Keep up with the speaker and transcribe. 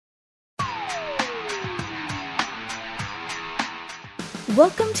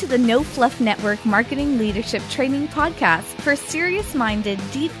Welcome to the No Fluff Network Marketing Leadership Training Podcast for serious-minded,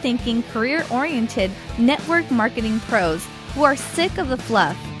 deep-thinking, career-oriented network marketing pros who are sick of the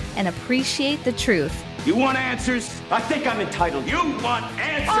fluff and appreciate the truth. You want answers? I think I'm entitled. You want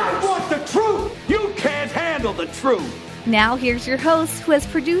answers? I want the truth! You can't handle the truth! Now here's your host who has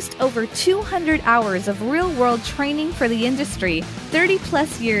produced over 200 hours of real-world training for the industry,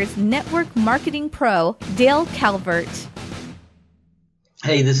 30-plus years network marketing pro, Dale Calvert.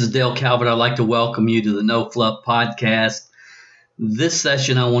 Hey, this is Dale Calvert. I'd like to welcome you to the No Fluff Podcast. This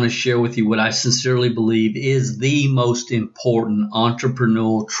session, I want to share with you what I sincerely believe is the most important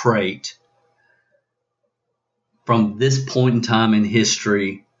entrepreneurial trait from this point in time in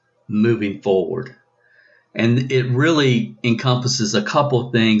history moving forward. And it really encompasses a couple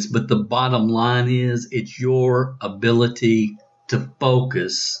of things, but the bottom line is it's your ability to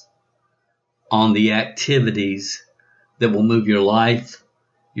focus on the activities that will move your life,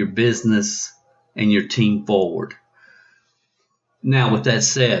 your business, and your team forward. Now, with that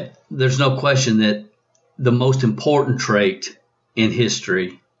said, there's no question that the most important trait in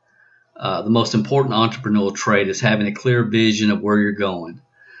history, the most important entrepreneurial trait is having a clear vision of where you're going.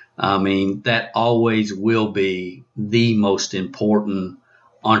 I mean, that always will be the most important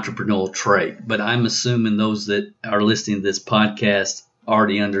entrepreneurial trait. But I'm assuming those that are listening to this podcast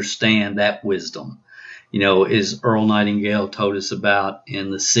already understand that wisdom. You know, as Earl Nightingale told us about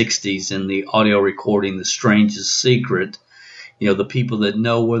in the 60s in the audio recording, The Strangest Secret, you know, the people that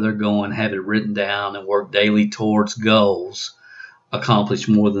know where they're going, have it written down, and work daily towards goals accomplish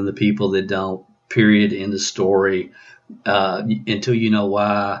more than the people that don't, period, end of story. Until you know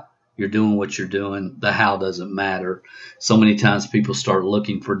why you're doing what you're doing, the how doesn't matter. So many times people start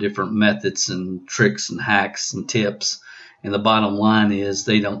looking for different methods and tricks and hacks and tips. And the bottom line is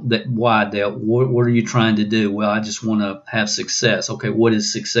why, Dale? What are you trying to do? Well, I just want to have success. Okay, what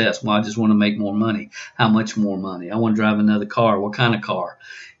is success? Well, I just want to make more money. How much more money? I want to drive another car. What kind of car?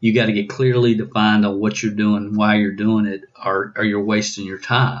 You got to get clearly defined on what you're doing, why you're doing it, or you're wasting your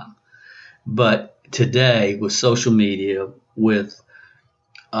time. But today, with social media, with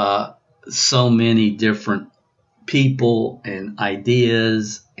so many different people and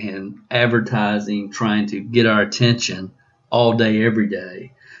ideas and advertising trying to get our attention all day, every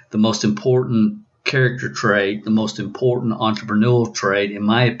day, the most important character trait, the most important entrepreneurial trait, in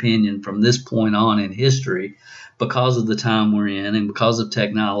my opinion, from this point on in history, because of the time we're in and because of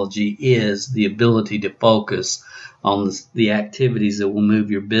technology, is the ability to focus on the activities that will move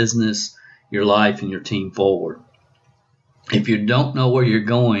your business, your life, and your team forward. If you don't know where you're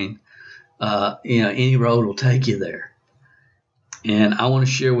going, any road will take you there. And I want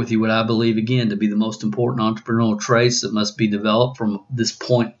to share with you what I believe, again, to be the most important entrepreneurial traits that must be developed from this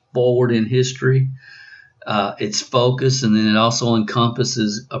point forward in history. It's focus, and then it also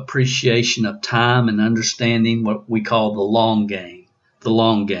encompasses appreciation of time and understanding what we call the long game.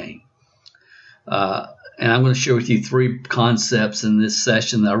 And I'm going to share with you three concepts in this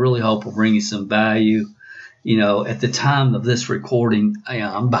session that I really hope will bring you some value. You know, at the time of this recording,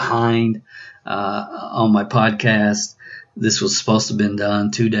 I'm behind on my podcast. This was supposed to have been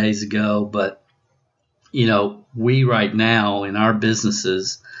done 2 days ago, but, you know, we right now in our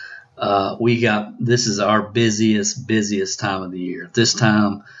businesses, this is our busiest time of the year. This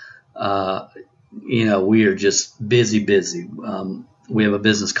time, we are just busy. We have a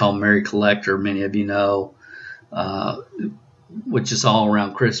business called Mary Collector, many of you know, which is all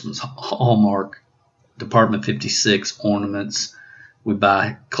around Christmas. Hallmark, Department 56 ornaments. We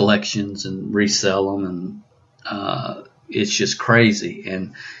buy collections and resell them, and it's just crazy.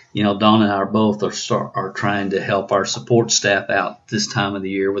 And, you know, Donna and I are trying to help our support staff out this time of the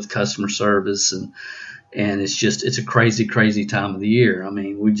year with customer service. And it's a crazy time of the year. I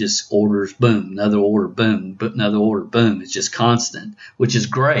mean, we just orders, boom, another order, boom, but another order, boom. It's just constant, which is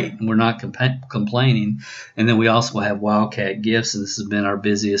great. And we're not complaining. And then we also have Wildcat Gifts, and this has been our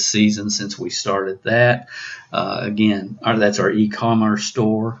busiest season since we started that. That's our e-commerce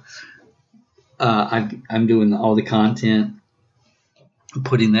store. I'm doing all the content,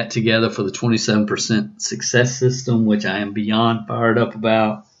 putting that together for the 27% success system, which I am beyond fired up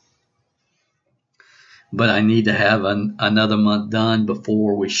about. But I need to have another month done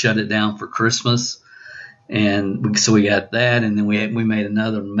before we shut it down for Christmas. And so we got that. And then we made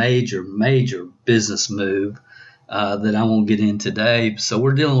another major business move that I won't get in today. So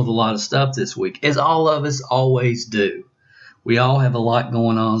we're dealing with a lot of stuff this week, as all of us always do. We all have a lot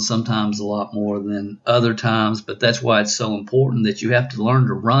going on, sometimes a lot more than other times, but that's why it's so important that you have to learn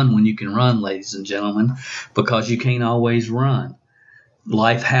to run when you can run, ladies and gentlemen, because you can't always run.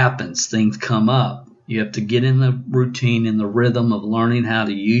 Life happens. Things come up. You have to get in the routine, in the rhythm of learning how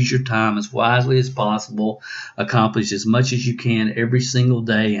to use your time as wisely as possible, accomplish as much as you can every single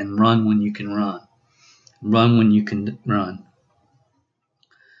day, and run when you can run. Run when you can run.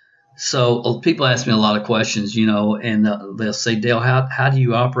 So people ask me a lot of questions, and they'll say, Dale, how do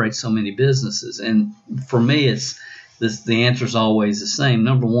you operate so many businesses? And for me, the answer is always the same.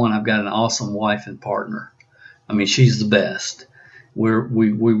 Number one, I've got an awesome wife and partner. I mean, she's the best.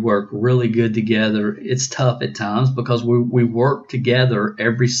 We work really good together. It's tough at times because we work together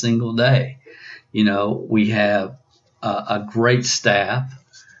every single day. We have a great staff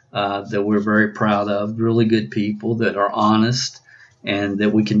that we're very proud of, really good people that are honest and that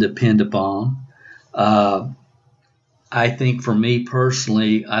we can depend upon. I think for me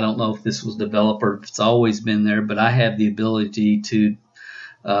personally, I don't know if this was developed or if it's always been there, but I have the ability to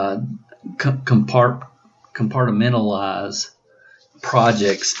compartmentalize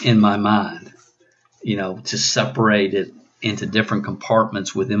projects in my mind, to separate it into different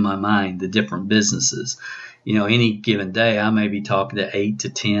compartments within my mind, the different businesses. Any given day, I may be talking to 8 to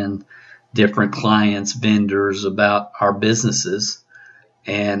 10 different clients, vendors about our businesses.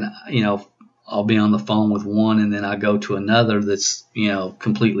 And, I'll be on the phone with one and then I go to another that's,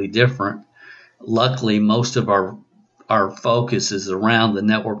 completely different. Luckily, most of our focus is around the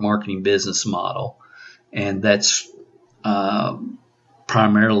network marketing business model. And that's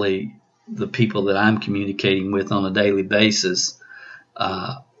primarily the people that I'm communicating with on a daily basis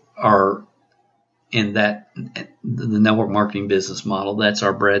are in the network marketing business model. That's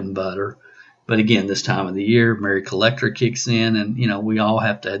our bread and butter. But again, this time of the year, Merry Collector kicks in, and we all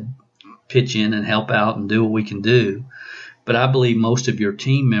have to pitch in and help out and do what we can do. But I believe most of your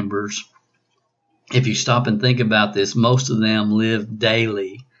team members, if you stop and think about this, most of them live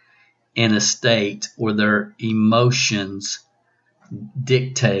daily in a state where their emotions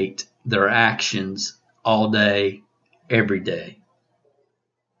dictate their actions all day, every day.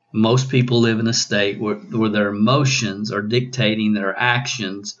 Most people live in a state where their emotions are dictating their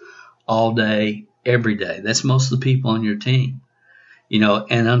actions all day, every day. That's most of the people on your team.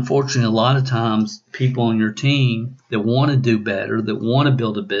 And unfortunately, a lot of times people on your team that want to do better, that want to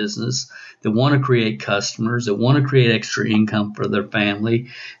build a business, that want to create customers, that want to create extra income for their family,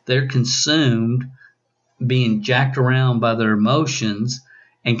 they're consumed, being jacked around by their emotions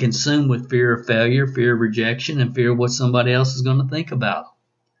and consumed with fear of failure, fear of rejection, and fear of what somebody else is going to think about them.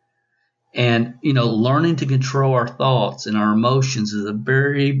 And, learning to control our thoughts and our emotions is a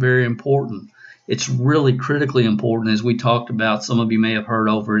very, very important. It's really critically important, as we talked about. Some of you may have heard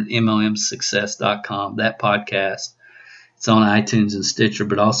over at MLMsuccess.com, that podcast. It's on iTunes and Stitcher,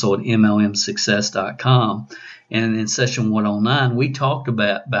 but also at MLMsuccess.com. And in session 109, we talked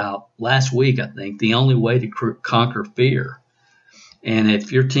about last week, I think, the only way to conquer fear. And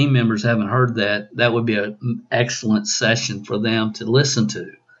if your team members haven't heard that, that would be an excellent session for them to listen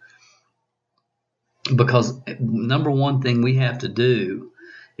to. Because number one thing we have to do,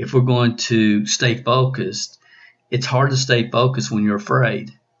 if we're going to stay focused, it's hard to stay focused when you're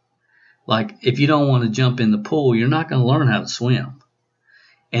afraid. Like if you don't want to jump in the pool, you're not going to learn how to swim.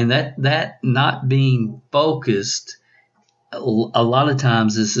 And that not being focused, a lot of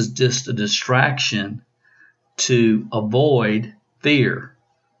times this is just a distraction to avoid fear.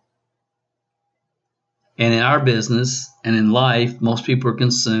 And in our business and in life, most people are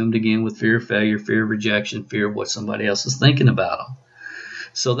consumed, again, with fear of failure, fear of rejection, fear of what somebody else is thinking about them.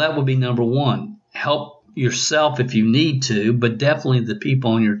 So that would be number one. Help yourself if you need to, but definitely the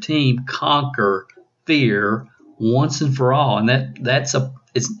people on your team conquer fear once and for all. And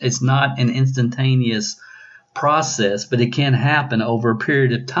it's not an instantaneous process, but it can happen over a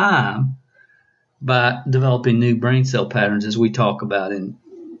period of time by developing new brain cell patterns, as we talk about in,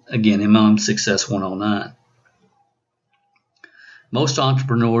 again, MLM Success 109. Most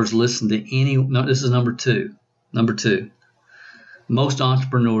entrepreneurs listen to this is number two. Number two. Most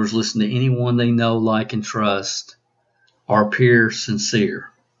entrepreneurs listen to anyone they know, like, and trust or appear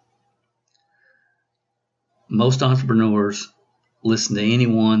sincere. Most entrepreneurs listen to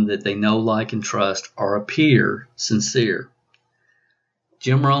anyone that they know, like, and trust or appear sincere.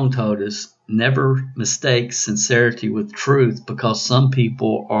 Jim Rohn told us, never mistake sincerity with truth, because some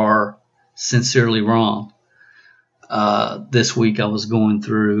people are sincerely wrong. This week I was going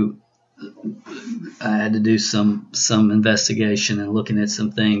through, I had to do some investigation and looking at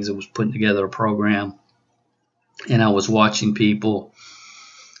some things. I was putting together a program, and I was watching people,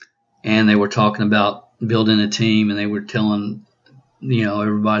 and they were talking about building a team, and they were telling,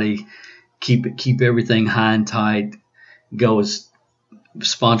 everybody keep everything high and tight,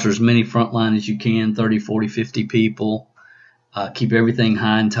 sponsor as many frontline as you can, 30, 40, 50 people, keep everything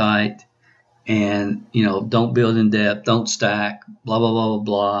high and tight, and, don't build in depth, don't stack, blah, blah, blah, blah,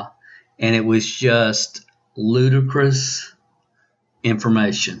 blah. And it was just ludicrous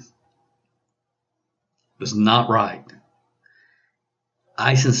information. It was not right.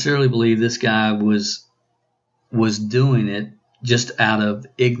 I sincerely believe this guy was doing it just out of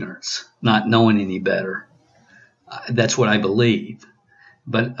ignorance, not knowing any better. That's what I believe.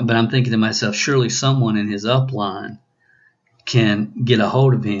 But I'm thinking to myself, surely someone in his upline can get a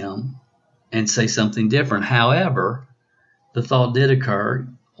hold of him and say something different. However, the thought did occur,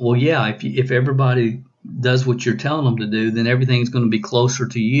 well, yeah, if everybody does what you're telling them to do, then everything's going to be closer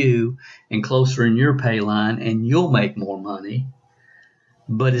to you and closer in your pay line, and you'll make more money.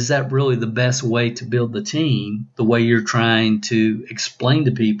 But is that really the best way to build the team, the way you're trying to explain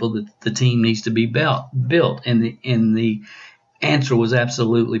to people that the team needs to be built? And the answer was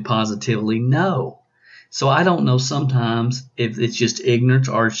absolutely positively no. So I don't know sometimes if it's just ignorance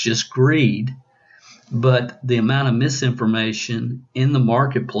or it's just greed, but the amount of misinformation in the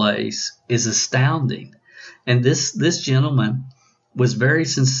marketplace is astounding. And this gentleman was very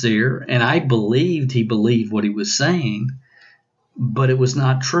sincere, and I believed he believed what he was saying, but it was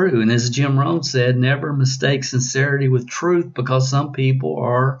not true. And as Jim Rohn said, never mistake sincerity with truth, because some people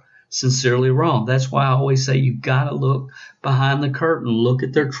are sincerely wrong. That's why I always say you've got to look behind the curtain, look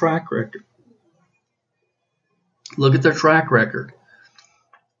at their track record. Look at their track record.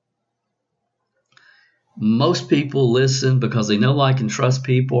 Most people listen because they know, like, and trust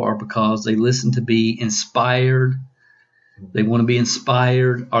people, or because they listen to be inspired. They want to be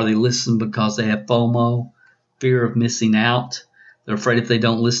inspired, or they listen because they have FOMO, fear of missing out. They're afraid if they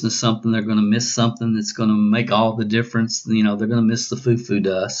don't listen to something, they're going to miss something that's going to make all the difference. They're going to miss the foo-foo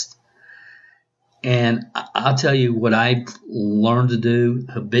dust. And I'll tell you what I've learned to do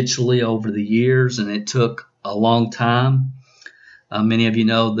habitually over the years, and it took a long time. Many of you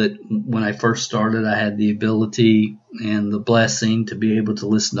know that when I first started, I had the ability and the blessing to be able to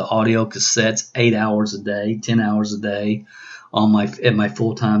listen to audio cassettes 8 hours a day, 10 hours a day at my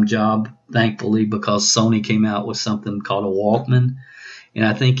full-time job, thankfully, because Sony came out with something called a Walkman. And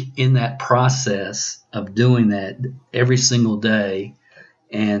I think in that process of doing that every single day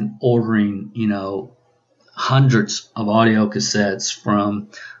and ordering, hundreds of audio cassettes from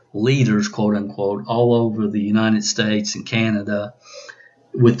leaders, quote unquote, all over the United States and Canada,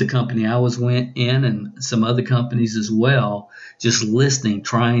 with the company I was in and some other companies as well, just listening,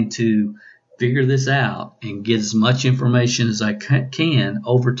 trying to figure this out and get as much information as I can.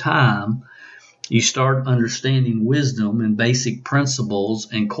 Over time, you start understanding wisdom and basic principles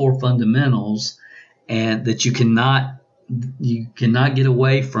and core fundamentals, and that you cannot get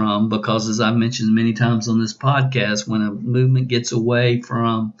away from, because, as I mentioned many times on this podcast, when a movement gets away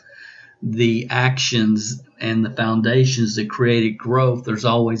from the actions and the foundations that created growth, there's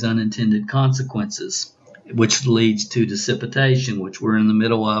always unintended consequences, which leads to dissipation, which we're in the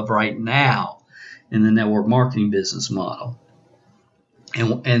middle of right now in the network marketing business model.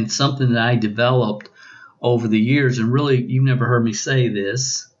 And something that I developed over the years, and really you've never heard me say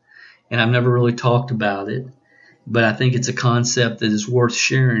this, and I've never really talked about it, but I think it's a concept that is worth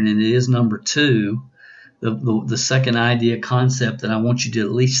sharing, and it is number 2. The second idea concept that I want you to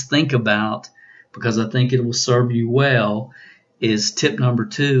at least think about, because I think it will serve you well, is tip number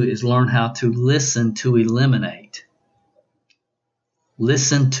 2 is learn how to listen to eliminate.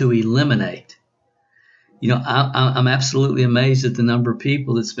 Listen to eliminate. I'm absolutely amazed at the number of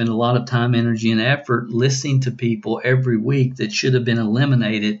people that spend a lot of time, energy, and effort listening to people every week that should have been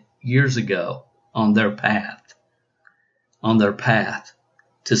eliminated years ago on their path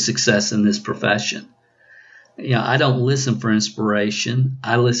to success in this profession. I don't listen for inspiration.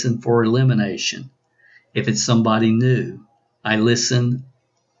 I listen for elimination. If it's somebody new, I listen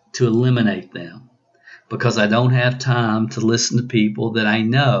to eliminate them, because I don't have time to listen to people that I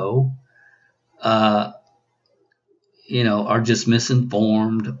know, are just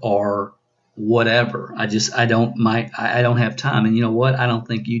misinformed or whatever. I don't have time. And you know what? I don't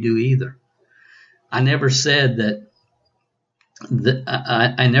think you do either. I never said that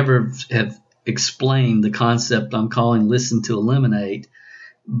I never have explained the concept I'm calling listen to eliminate,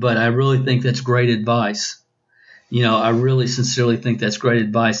 but I really think that's great advice. I really sincerely think that's great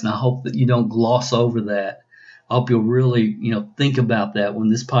advice, and I hope that you don't gloss over that. I hope you'll really, think about that when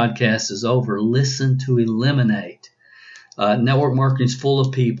this podcast is over. Listen to eliminate. Network marketing is full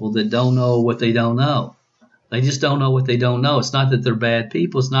of people that don't know what they don't know. They just don't know what they don't know. It's not that they're bad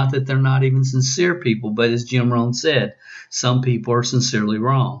people. It's not that they're not even sincere people. But as Jim Rohn said, some people are sincerely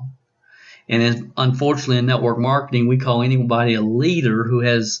wrong. And unfortunately, in network marketing, we call anybody a leader who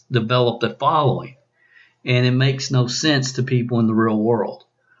has developed a following. And it makes no sense to people in the real world.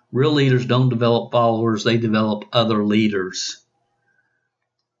 Real leaders don't develop followers. They develop other leaders.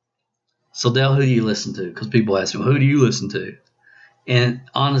 So, Dale, who do you listen to? Because people ask me, who do you listen to? And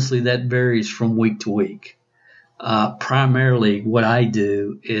honestly, that varies from week to week. Primarily, what I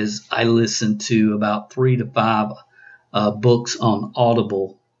do is I listen to about 3 to 5 books on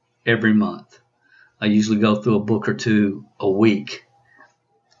Audible every month. I usually go through a book or two a week.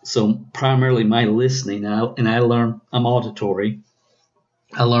 So primarily my listening, and I learn, I'm auditory.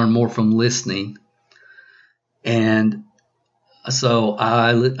 I learn more from listening. And so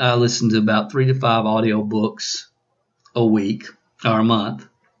I listen to about 3 to 5 audio books a week or a month.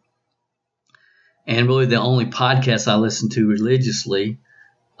 And really the only podcast I listen to religiously,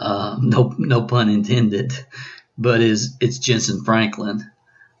 no pun intended, but it's Jensen Franklin.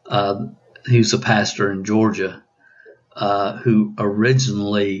 Who's a pastor in Georgia, who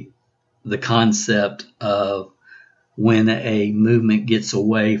originally the concept of when a movement gets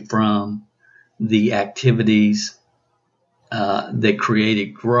away from the activities that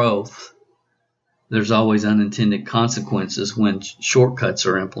created growth, there's always unintended consequences when shortcuts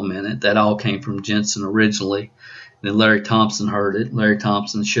are implemented. That all came from Jensen originally. Then Larry Thompson heard it. Larry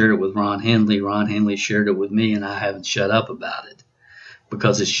Thompson shared it with Ron Henley. Ron Henley shared it with me, and I haven't shut up about it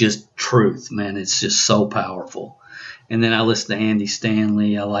because it's just truth, man. It's just so powerful. And then I listen to Andy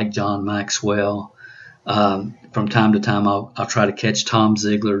Stanley. I like John Maxwell. From time to time, I'll try to catch Tom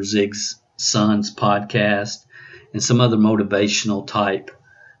Ziglar, Zig's Son's podcast, and some other motivational type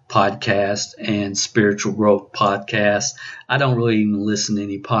podcast and spiritual growth podcasts. I don't really even listen to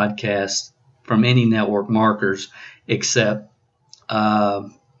any podcasts from any network marketers except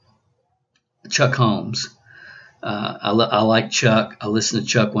Chuck Holmes. I like Chuck. I listen to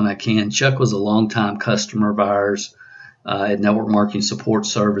Chuck when I can. Chuck was a longtime customer of ours at Network Marketing Support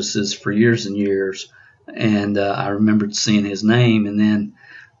Services for years and years. And I remembered seeing his name, and then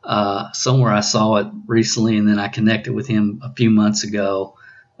somewhere I saw it recently, and then I connected with him a few months ago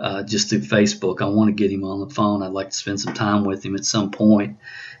just through Facebook. I want to get him on the phone. I'd like to spend some time with him at some point.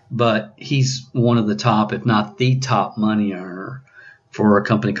 But he's one of the top, if not the top money earner for a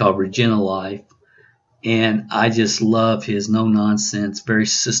company called Regina Life. And I just love his no-nonsense, very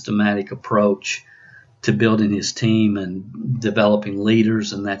systematic approach to building his team and developing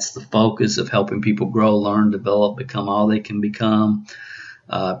leaders. And that's the focus of helping people grow, learn, develop, become all they can become,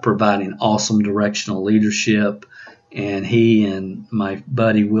 providing awesome directional leadership. And he and my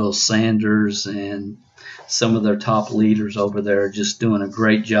buddy Will Sanders and some of their top leaders over there are just doing a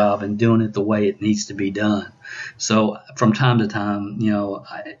great job and doing it the way it needs to be done. So from time to time,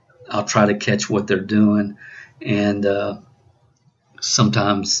 I'll try to catch what they're doing. And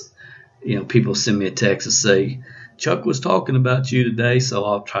sometimes, people send me a text and say, Chuck was talking about you today, so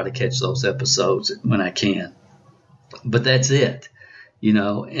I'll try to catch those episodes when I can. But that's it,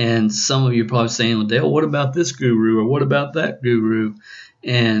 And some of you are probably saying, well, Dale, what about this guru or what about that guru?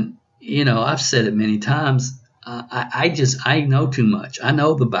 And, I've said it many times. I know too much. I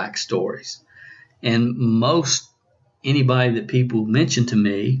know the backstories. And most anybody that people mention to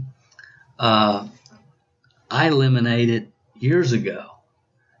me, I eliminated years ago.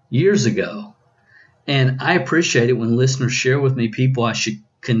 And I appreciate it when listeners share with me people I should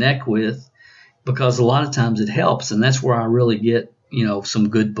connect with, because a lot of times it helps. And that's where I really get, some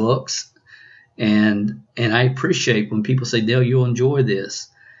good books. And I appreciate when people say, Dale, you'll enjoy this.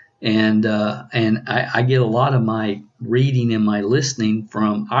 And I get a lot of my reading and my listening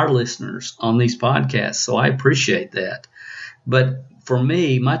from our listeners on these podcasts. So I appreciate that. But for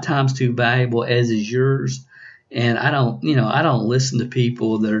me, my time's too valuable, as is yours. And I don't listen to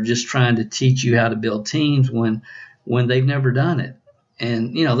people that are just trying to teach you how to build teams when they've never done it.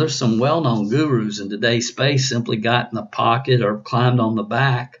 And, there's some well-known gurus in today's space simply got in the pocket or climbed on the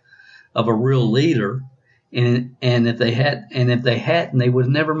back of a real leader. And if they hadn't, they would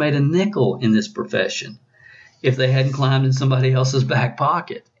have never made a nickel in this profession if they hadn't climbed in somebody else's back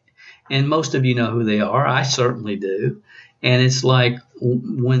pocket. And most of you know who they are. I certainly do. And it's like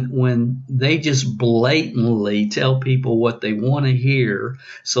when they just blatantly tell people what they want to hear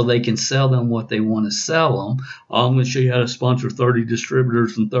so they can sell them what they want to sell them. Oh, I'm going to show you how to sponsor 30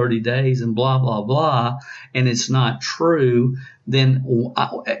 distributors in 30 days and blah, blah, blah. And it's not true. Then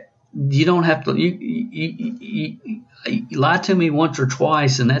you don't have to you lie to me once or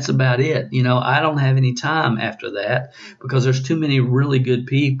twice, and that's about it. I don't have any time after that because there's too many really good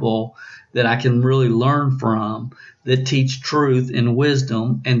people that I can really learn from that teach truth and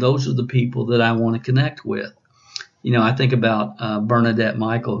wisdom, and those are the people that I want to connect with. I think about Bernadette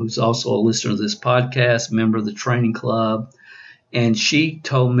Michael, who's also a listener to this podcast, member of the training club, And she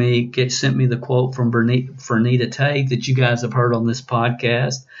told me, sent me the quote from Bernita Tate that you guys have heard on this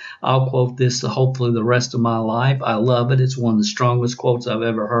podcast. I'll quote this hopefully the rest of my life. I love it. It's one of the strongest quotes I've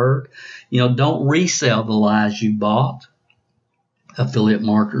ever heard. Don't resell the lies you bought, affiliate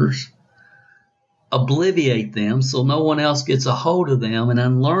marketers. Obliviate them so no one else gets a hold of them, and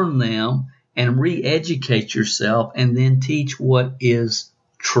unlearn them and re-educate yourself, and then teach what is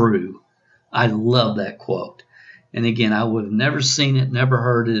true. I love that quote. And again, I would have never seen it, never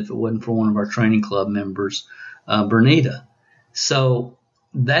heard it if it wasn't for one of our training club members, Bernita. So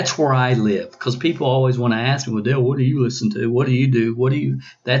that's where I live, because people always want to ask me, well, Dale, what do you listen to? What do you do?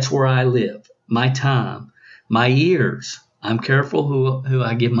 That's where I live. My time, my ears. I'm careful who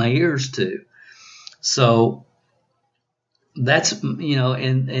I give my ears to. So that's,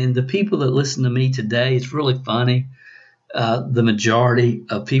 and the people that listen to me today, it's really funny. The majority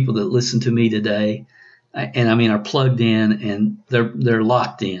of people that listen to me today, and I mean, are plugged in and they're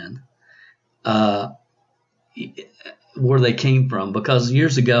locked in, where they came from. Because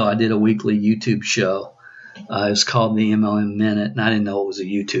years ago, I did a weekly YouTube show. It was called the MLM Minute, and I didn't know it was a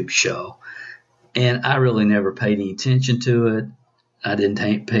YouTube show. And I really never paid any attention to it. I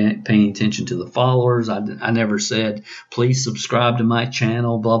didn't pay any attention to the followers. I never said, please subscribe to my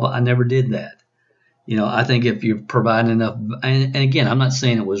channel, blah, blah. I never did that. I think if you provide enough, and again, I'm not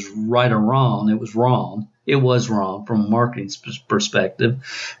saying it was right or wrong. It was wrong. It was wrong from a marketing perspective.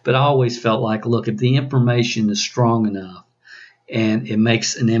 But I always felt like, look, if the information is strong enough and it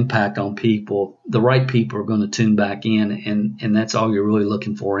makes an impact on people, the right people are going to tune back in, and that's all you're really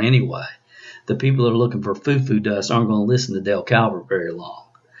looking for anyway. The people that are looking for foo-foo dust aren't going to listen to Dale Calvert very long.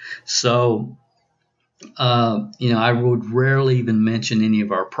 So, I would rarely even mention any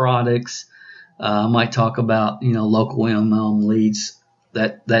of our products. I might talk about, local MLM leads,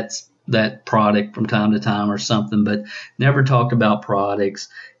 that product from time to time or something, but never talked about products.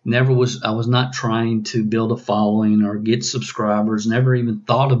 I was not trying to build a following or get subscribers. Never even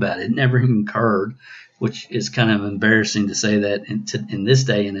thought about it. Never even occurred, which is kind of embarrassing to say that in this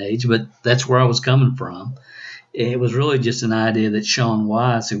day and age, but that's where I was coming from. It was really just an idea that Sean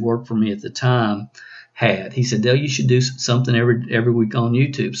Wise, who worked for me at the time, had. He said, Dale, you should do something every week on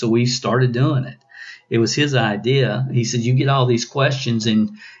YouTube. So we started doing it. It was his idea. He said, you get all these questions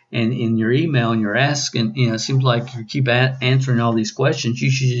in your email and you're asking, it seems like you keep answering all these questions. You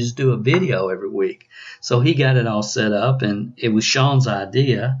should just do a video every week. So he got it all set up, and it was Sean's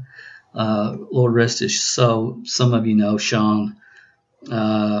idea. Lord rest his soul. Some of you know Sean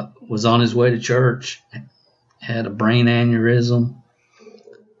was on his way to church, had a brain aneurysm.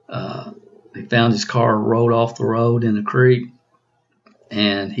 They found his car rolled off the road in the creek,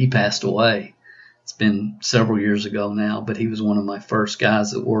 and he passed away. It's been several years ago now, but he was one of my first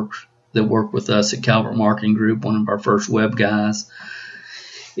guys that worked with us at Calvert Marketing Group, one of our first web guys.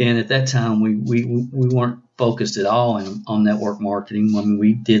 And at that time, we weren't focused at all on network marketing. I mean,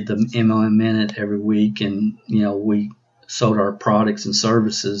 we did the MLM Minute every week, and we sold our products and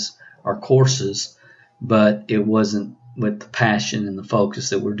services, our courses, but it wasn't with the passion and the focus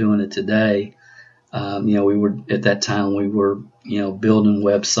that we're doing it today. We were at that time building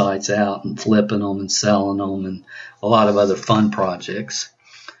websites out and flipping them and selling them and a lot of other fun projects.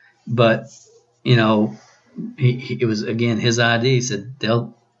 But it was again his idea. He said,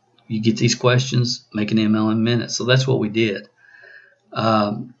 Dale, you get these questions, make an MLM Minute. So that's what we did.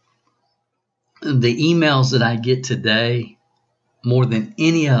 The emails that I get today, more than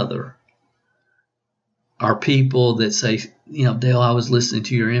any other, are people that say, Dale, I was listening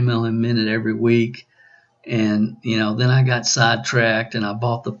to your MLM Minute every week, and, then I got sidetracked and I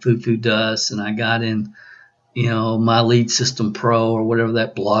bought the foo-foo dust and I got in, my Lead System Pro or whatever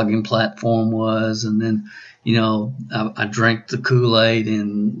that blogging platform was. And then, I drank the Kool-Aid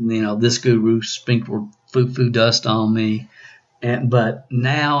and, this guru sprinkled foo-foo dust on me. But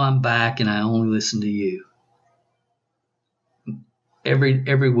now I'm back and I only listen to you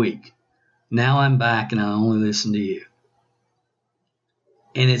every week. Now I'm back and I only listen to you.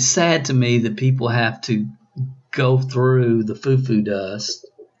 And it's sad to me that people have to go through the foo-foo dust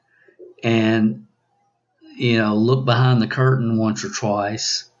and, look behind the curtain once or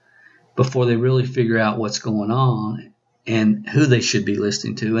twice before they really figure out what's going on and who they should be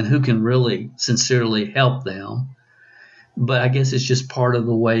listening to and who can really sincerely help them. But I guess it's just part of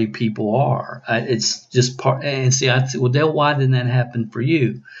the way people are. It's just part. And see, I said, well, Dale, why didn't that happen for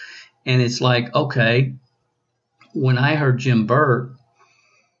you? And it's like, okay, when I heard Jim Burt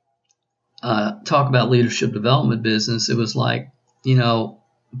talk about leadership development business, it was like,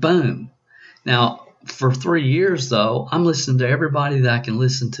 boom. Now, for 3 years, though, I'm listening to everybody that I can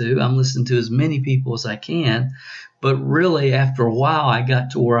listen to. I'm listening to as many people as I can. But really, after a while, I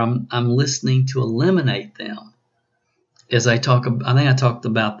got to where I'm listening to eliminate them. As I think I talked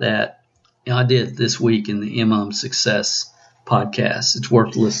about that. I did this week in the MLM Success podcast. It's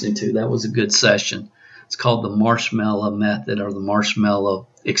worth listening to. That was a good session. It's called the Marshmallow Method, or the Marshmallow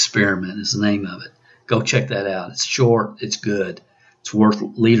Experiment is the name of it. Go check that out. It's short. It's good. It's worth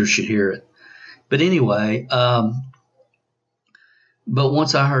leaders should hear it. But anyway, but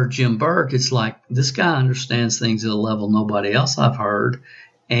once I heard Jim Burke, it's like this guy understands things at a level nobody else I've heard,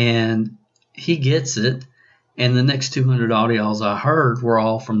 and he gets it. And the next 200 audios I heard were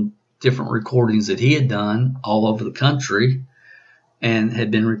all from different recordings that he had done all over the country and had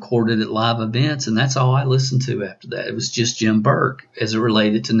been recorded at live events, and that's all I listened to after that. It was just Jim Burke as it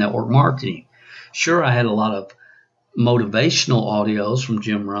related to network marketing. Sure, I had a lot of motivational audios from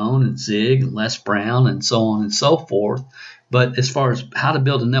Jim Rohn and Zig and Les Brown and so on and so forth. But as far as how to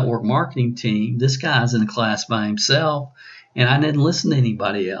build a network marketing team, this guy's in a class by himself, and I didn't listen to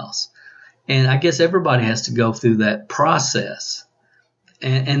anybody else. And I guess everybody has to go through that process,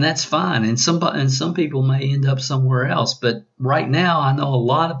 and that's fine. And some people may end up somewhere else. But right now, I know a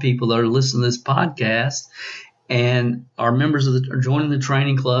lot of people that are listening to this podcast and are members of are joining the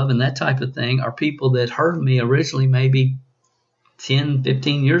training club and that type of thing are people that heard me originally maybe 10,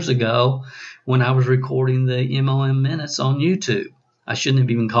 15 years ago when I was recording the MLM Minutes on YouTube. I shouldn't have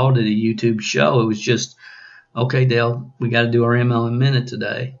even called it a YouTube show. It was just, okay, Dale, we got to do our MLM Minute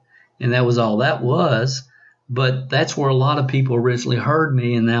today. And that was all that was. But that's where a lot of people originally heard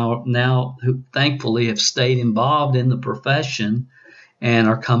me, and now who thankfully have stayed involved in the profession and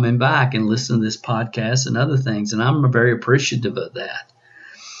are coming back and listening to this podcast and other things. And I'm very appreciative of that.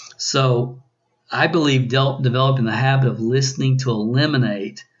 So I believe developing the habit of listening to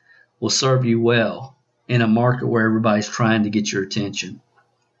eliminate will serve you well in a market where everybody's trying to get your attention.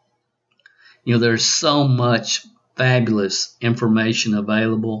 There's so much fabulous information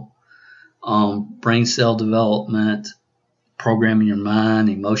available on brain cell development, programming your mind,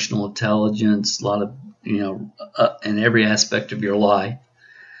 emotional intelligence, a lot of, in every aspect of your life.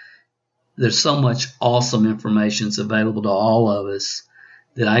 There's so much awesome information that's available to all of us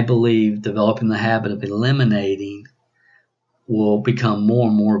that I believe developing the habit of eliminating will become more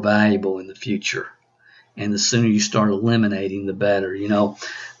and more valuable in the future. And the sooner you start eliminating, the better.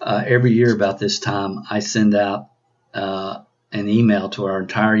 Every year about this time, I send out an email to our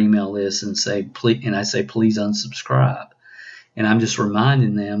entire email list and say, please unsubscribe. And I'm just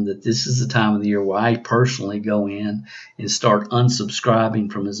reminding them that this is the time of the year where I personally go in and start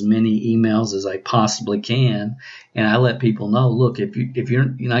unsubscribing from as many emails as I possibly can. And I let people know, look, if you're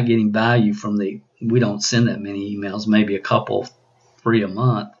not getting value from we don't send that many emails, maybe a couple, 3 a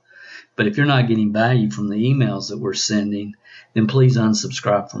month. But if you're not getting value from the emails that we're sending, then please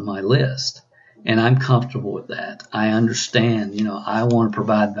unsubscribe from my list. And I'm comfortable with that. I understand, I want to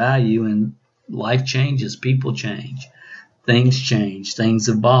provide value, and life changes, people change. Things change, things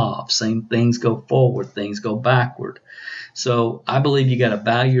evolve, same things go forward, things go backward. So I believe you got to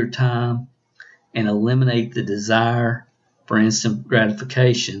value your time and eliminate the desire for instant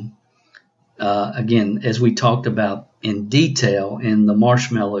gratification. Again, as we talked about in detail in the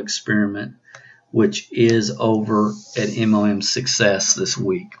Marshmallow Experiment, which is over at MLM Success this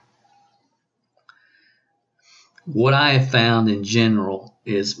week. What I have found in general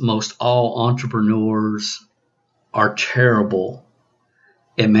is most all entrepreneurs are terrible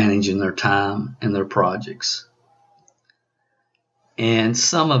at managing their time and their projects. And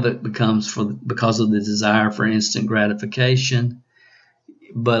some of it becomes because of the desire for instant gratification,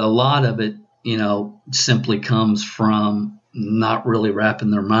 but a lot of it, simply comes from not really wrapping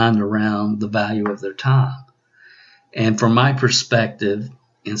their mind around the value of their time. And from my perspective,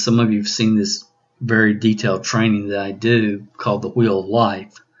 and some of you have seen this very detailed training that I do called the Wheel of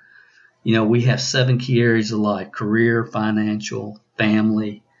Life. We have 7 key areas of life: career, financial,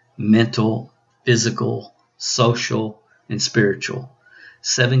 family, mental, physical, social, and spiritual.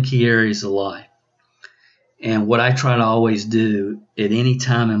 7 key areas of life. And what I try to always do at any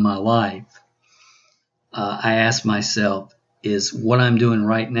time in my life, I ask myself, is what I'm doing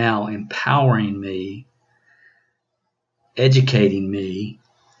right now empowering me, educating me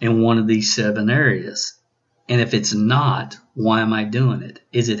in one of these 7 areas? And if it's not, why am I doing it?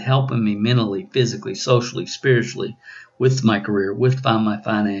 Is it helping me mentally, physically, socially, spiritually, with my career, with my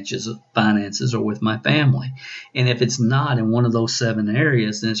finances, or with my family? And if it's not in one of those 7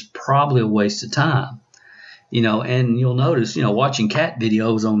 areas, then it's probably a waste of time. And you'll notice, watching cat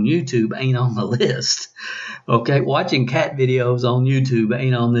videos on YouTube ain't on the list. Okay, watching cat videos on YouTube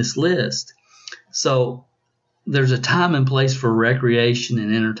ain't on this list. So there's a time and place for recreation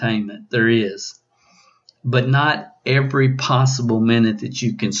and entertainment. There is. But not every possible minute that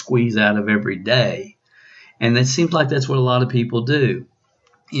you can squeeze out of every day. And it seems like that's what a lot of people do.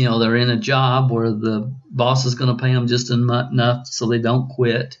 You know, they're in a job where the boss is going to pay them just enough so they don't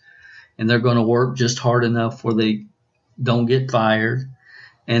quit. And they're going to work just hard enough where they don't get fired.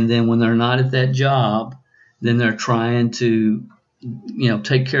 And then when they're not at that job, then they're trying to, you know,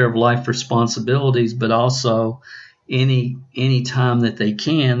 take care of life responsibilities, but also any time that they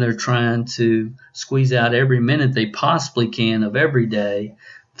can, they're trying to squeeze out every minute they possibly can of every day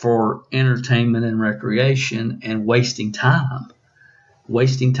for entertainment and recreation, and wasting time.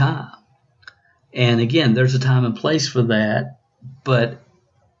 And again, there's a time and place for that, but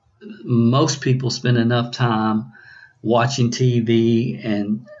most people spend enough time watching TV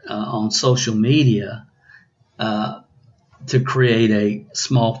and on social media to create a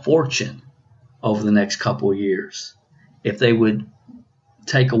small fortune over the next couple of years. If they would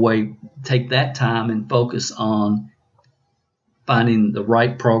take that time and focus on finding the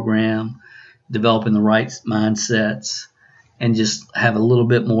right program, developing the right mindsets, and just have a little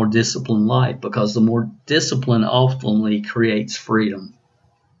bit more disciplined life, because the more discipline ultimately creates freedom.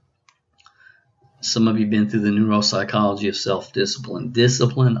 Some of you have been through the neuropsychology of self-discipline.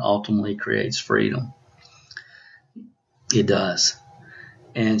 Discipline ultimately creates freedom. It does.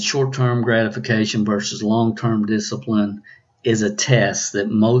 And short-term gratification versus long-term discipline is a test that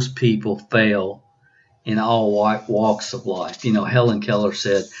most people fail in all walks of life. You know, Helen Keller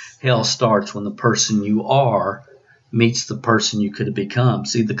said, hell starts when the person you are meets the person you could have become.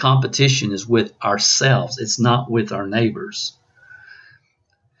 See, the competition is with ourselves. It's not with our neighbors.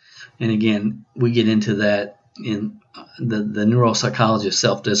 And again, we get into that in the neuropsychology of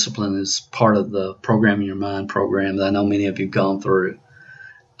self-discipline is part of the Programming Your Mind program that I know many of you have gone through.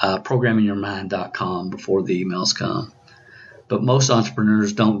 ProgrammingYourMind.com before the emails come. But most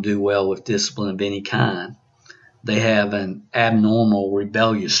entrepreneurs don't do well with discipline of any kind. They have an abnormal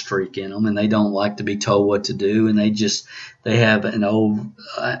rebellious streak in them, and they don't like to be told what to do, and they have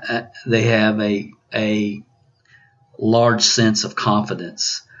a large sense of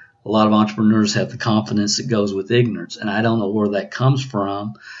confidence. A lot of entrepreneurs have the confidence that goes with ignorance, and I don't know where that comes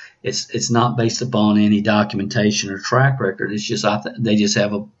from. It's not based upon any documentation or track record. It's just they just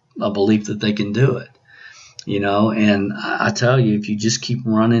have a belief that they can do it, you know. And I tell you, if you just keep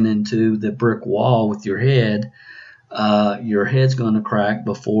running into the brick wall with your head's going to crack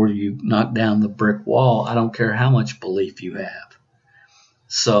before you knock down the brick wall. I don't care how much belief you have.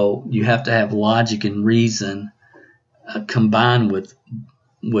 So you have to have logic and reason combined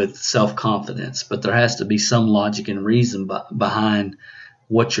with self-confidence, but there has to be some logic and reason behind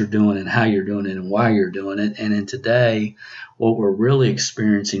what you're doing and how you're doing it and why you're doing it. And in today, what we're really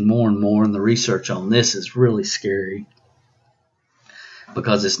experiencing more and more, and the research on this is really scary,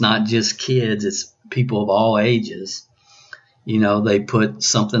 because it's not just kids, it's people of all ages. You know, they put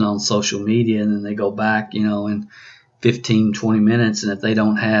something on social media and then they go back, you know, in 15, 20 minutes, and if they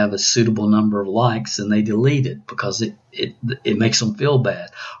don't have a suitable number of likes, then they delete it because it makes them feel bad.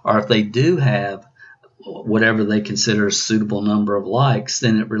 Or if they do have whatever they consider a suitable number of likes,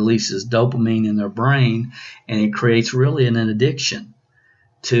 then it releases dopamine in their brain, and it creates really an addiction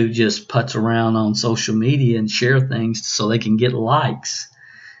to just putz around on social media and share things so they can get likes.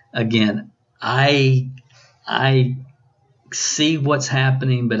 Again, I see what's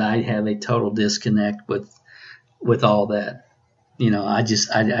happening, but I have a total disconnect with all that. You know, I just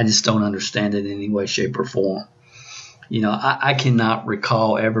don't understand it in any way, shape, or form. You know, I cannot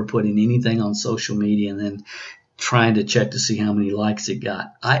recall ever putting anything on social media and then trying to check to see how many likes it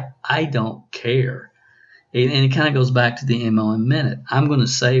got. I don't care. And it kind of goes back to the MLM Minute. I'm going to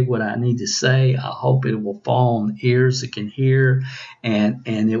say what I need to say. I hope it will fall on ears that can hear, and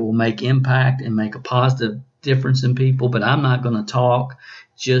it will make impact and make a positive difference in people. But I'm not going to talk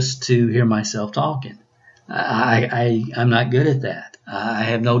just to hear myself talking. I'm not good at that. I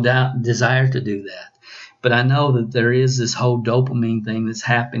have no desire to do that. But I know that there is this whole dopamine thing that's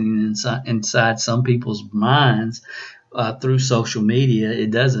happening inside some people's minds through social media. It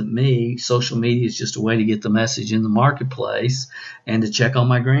doesn't me. Social media is just a way to get the message in the marketplace and to check on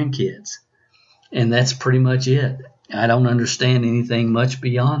my grandkids. And that's pretty much it. I don't understand anything much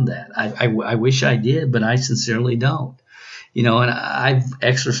beyond that. I wish I did, but I sincerely don't. You know, and I've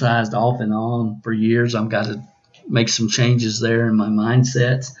exercised off and on for years. I've got to make some changes there in my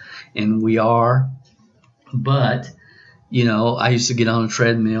mindsets, and we are. But, you know, I used to get on a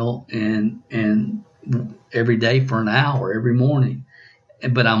treadmill and every day for an hour every morning.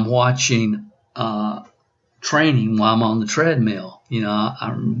 But I'm watching training while I'm on the treadmill.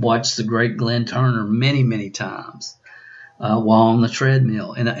 I watched the great Glenn Turner many, many times while on the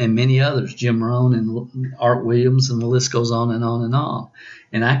treadmill, and many others, Jim Rohn and Art Williams, and the list goes on and on and on.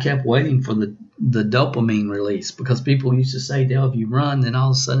 And I kept waiting for the dopamine release, because people used to say, Dale, if you run, then all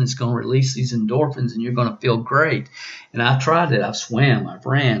of a sudden it's going to release these endorphins and you're going to feel great. And I tried it. I've swam, I've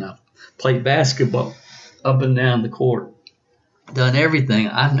ran, I've played basketball up and down the court, done everything.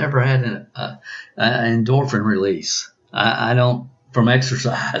 I've never had an endorphin release. I don't, from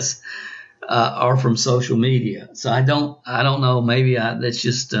exercise or from social media. So I don't know. Maybe that's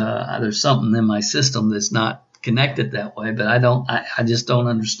just there's something in my system that's not connected that way. But I just don't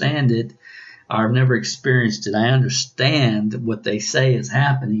understand it. I've never experienced it. I understand what they say is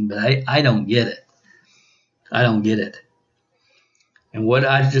happening, but I don't get it. I don't get it. And what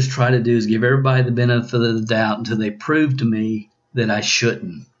I just try to do is give everybody the benefit of the doubt until they prove to me that I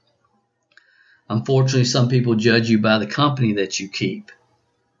shouldn't. Unfortunately, some people judge you by the company that you keep.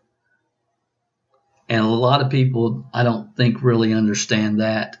 And a lot of people, I don't think, really understand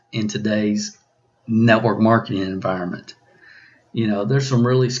that in today's network marketing environment. There's some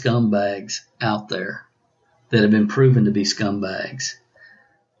really scumbags out there that have been proven to be scumbags.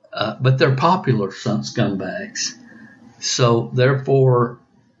 But they're popular scumbags. So therefore,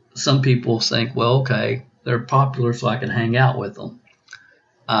 some people think, well, okay, they're popular so I can hang out with them.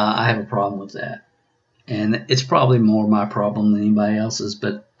 I have a problem with that. And it's probably more my problem than anybody else's,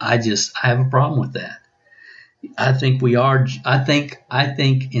 but I have a problem with that. I think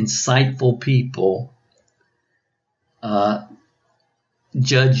insightful people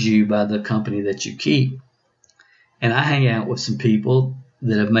judge you by the company that you keep. And I hang out with some people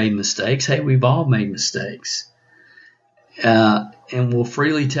that have made mistakes. Hey, we've all made mistakes. And will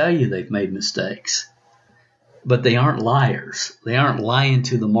freely tell you they've made mistakes. But they aren't liars. They aren't lying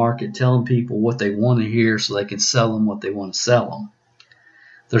to the market, telling people what they want to hear so they can sell them what they want to sell them.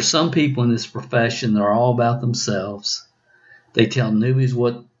 There's some people in this profession that are all about themselves. They tell newbies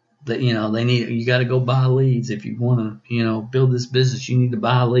what they need. You got to go buy leads if you want to, build this business. You need to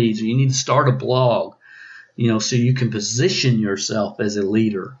buy leads, or you need to start a blog, so you can position yourself as a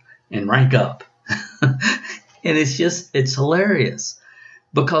leader and rank up. And it's hilarious,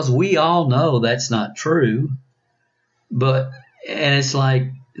 because we all know that's not true. And it's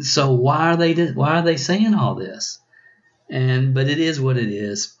like, so why are they saying all this? But it is what it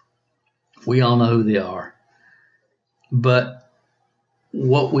is. We all know who they are. But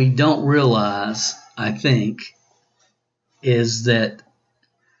what we don't realize, I think, is that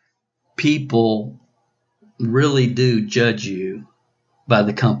people really do judge you by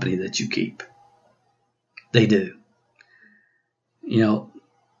the company that you keep. They do.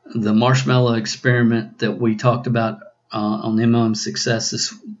 The marshmallow experiment that we talked about on MLM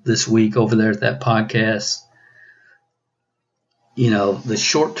Success this week over there at that podcast, the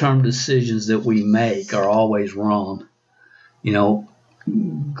short-term decisions that we make are always wrong.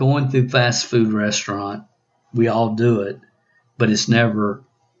 Going through fast food restaurant, we all do it, but it's never,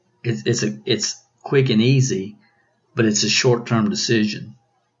 it's quick and easy, but it's a short-term decision.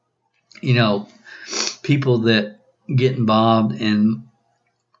 People that get involved in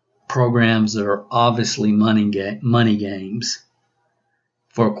programs that are obviously money games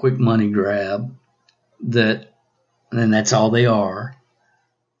for a quick money grab, and that's all they are,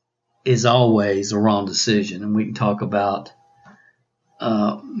 is always a wrong decision. And we can talk about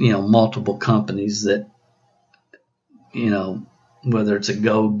multiple companies that, whether it's a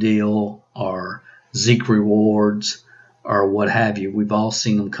Go deal or Zeke Rewards or what have you, we've all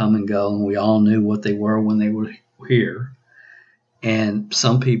seen them come and go, and we all knew what they were when they were here. And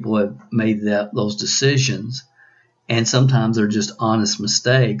some people have made those decisions, and sometimes they're just honest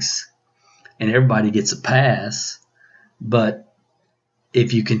mistakes, and everybody gets a pass. But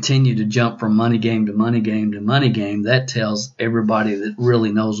if you continue to jump from money game to money game to money game, that tells everybody that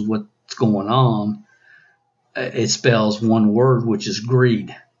really knows what's going on, it spells one word, which is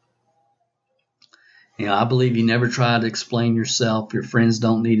greed. I believe you never try to explain yourself. Your friends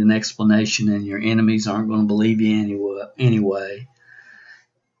don't need an explanation, and your enemies aren't going to believe you anyway.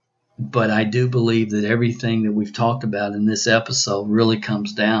 But I do believe that everything that we've talked about in this episode really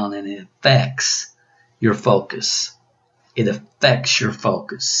comes down and it affects your focus. It affects your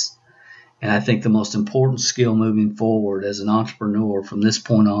focus. And I think the most important skill moving forward as an entrepreneur from this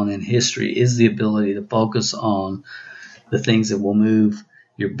point on in history is the ability to focus on the things that will move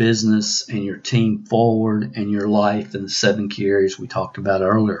your business and your team forward and your life in the 7 key areas we talked about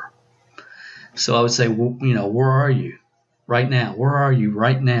earlier. So I would say, where are you right now? Where are you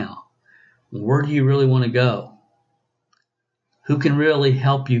right now? Where do you really want to go? Who can really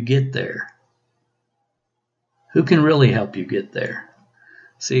help you get there? Who can really help you get there?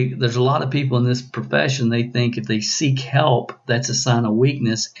 See, there's a lot of people in this profession, they think if they seek help, that's a sign of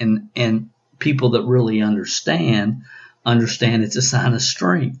weakness. And people that really understand it's a sign of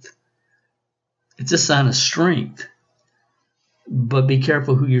strength. It's a sign of strength. But be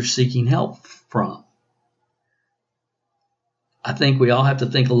careful who you're seeking help from. I think we all have to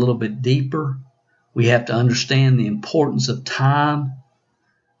think a little bit deeper. We have to understand the importance of time,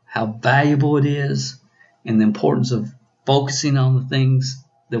 how valuable it is, and the importance of focusing on the things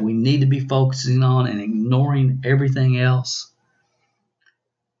that we need to be focusing on and ignoring everything else.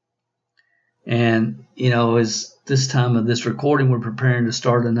 And, as this time of this recording, we're preparing to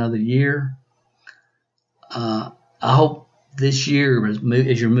start another year. I hope this year,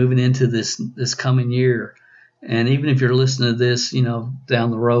 as you're moving into this coming year, and even if you're listening to this,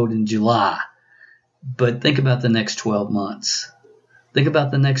 down the road in July, but think about the next 12 months. Think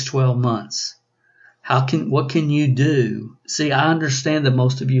about the next 12 months. What can you do? See, I understand that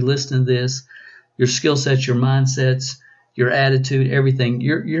most of you listening to this, your skill sets, your mindsets, your attitude, everything,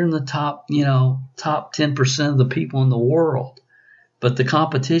 you're in the top 10% of the people in the world. But the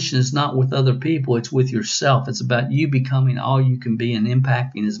competition is not with other people, it's with yourself. It's about you becoming all you can be and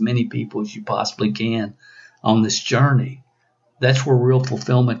impacting as many people as you possibly can on this journey. That's where real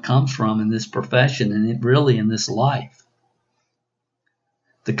fulfillment comes from in this profession and it really in this life.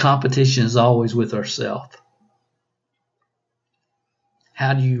 The competition is always with ourselves.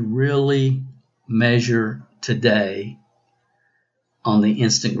 How do you really measure today on the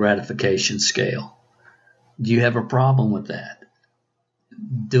instant gratification scale? Do you have a problem with that?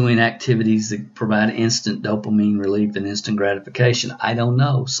 Doing activities that provide instant dopamine relief and instant gratification? I don't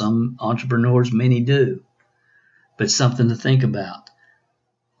know. Some entrepreneurs, many do. But something to think about.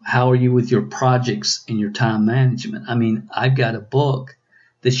 How are you with your projects and your time management? I mean, I've got a book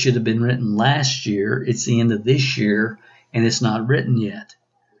that should have been written last year. It's the end of this year, and it's not written yet.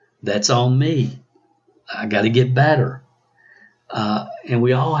 That's on me. I got to get better. And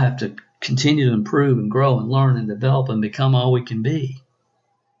we all have to continue to improve and grow and learn and develop and become all we can be.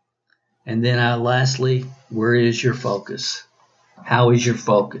 And then lastly, where is your focus? How is your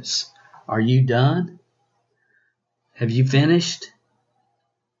focus? Are you done? Have you finished?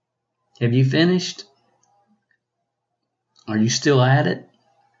 Have you finished? Are you still at it?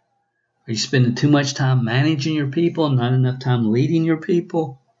 Are you spending too much time managing your people and not enough time leading your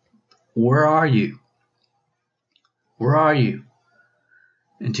people? Where are you? Where are you?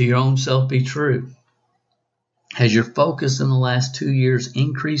 And to your own self be true. Has your focus in the last 2 years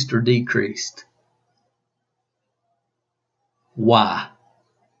increased or decreased? Why?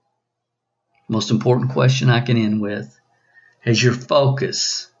 Most important question I can end with. Has your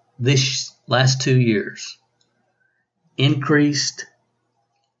focus this last 2 years increased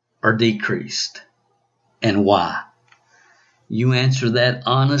or decreased? And why? You answer that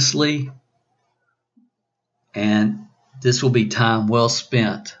honestly, and this will be time well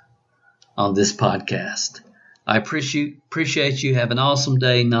spent on this podcast. I appreciate you. Have an awesome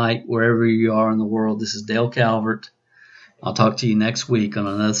day, night, wherever you are in the world. This is Dale Calvert. I'll talk to you next week on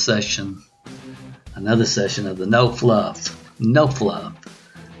another session of the No Fluff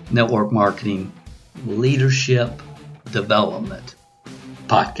Network Marketing Leadership Development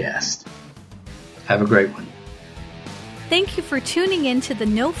Podcast. Have a great one. Thank you for tuning in to the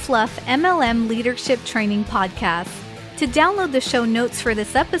No Fluff MLM Leadership Training Podcast. To download the show notes for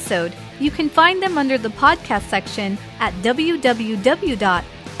this episode, you can find them under the podcast section at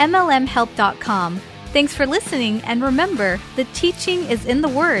www.mlmhelp.com. Thanks for listening, and remember, the teaching is in the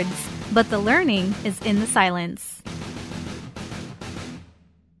words, but the learning is in the silence.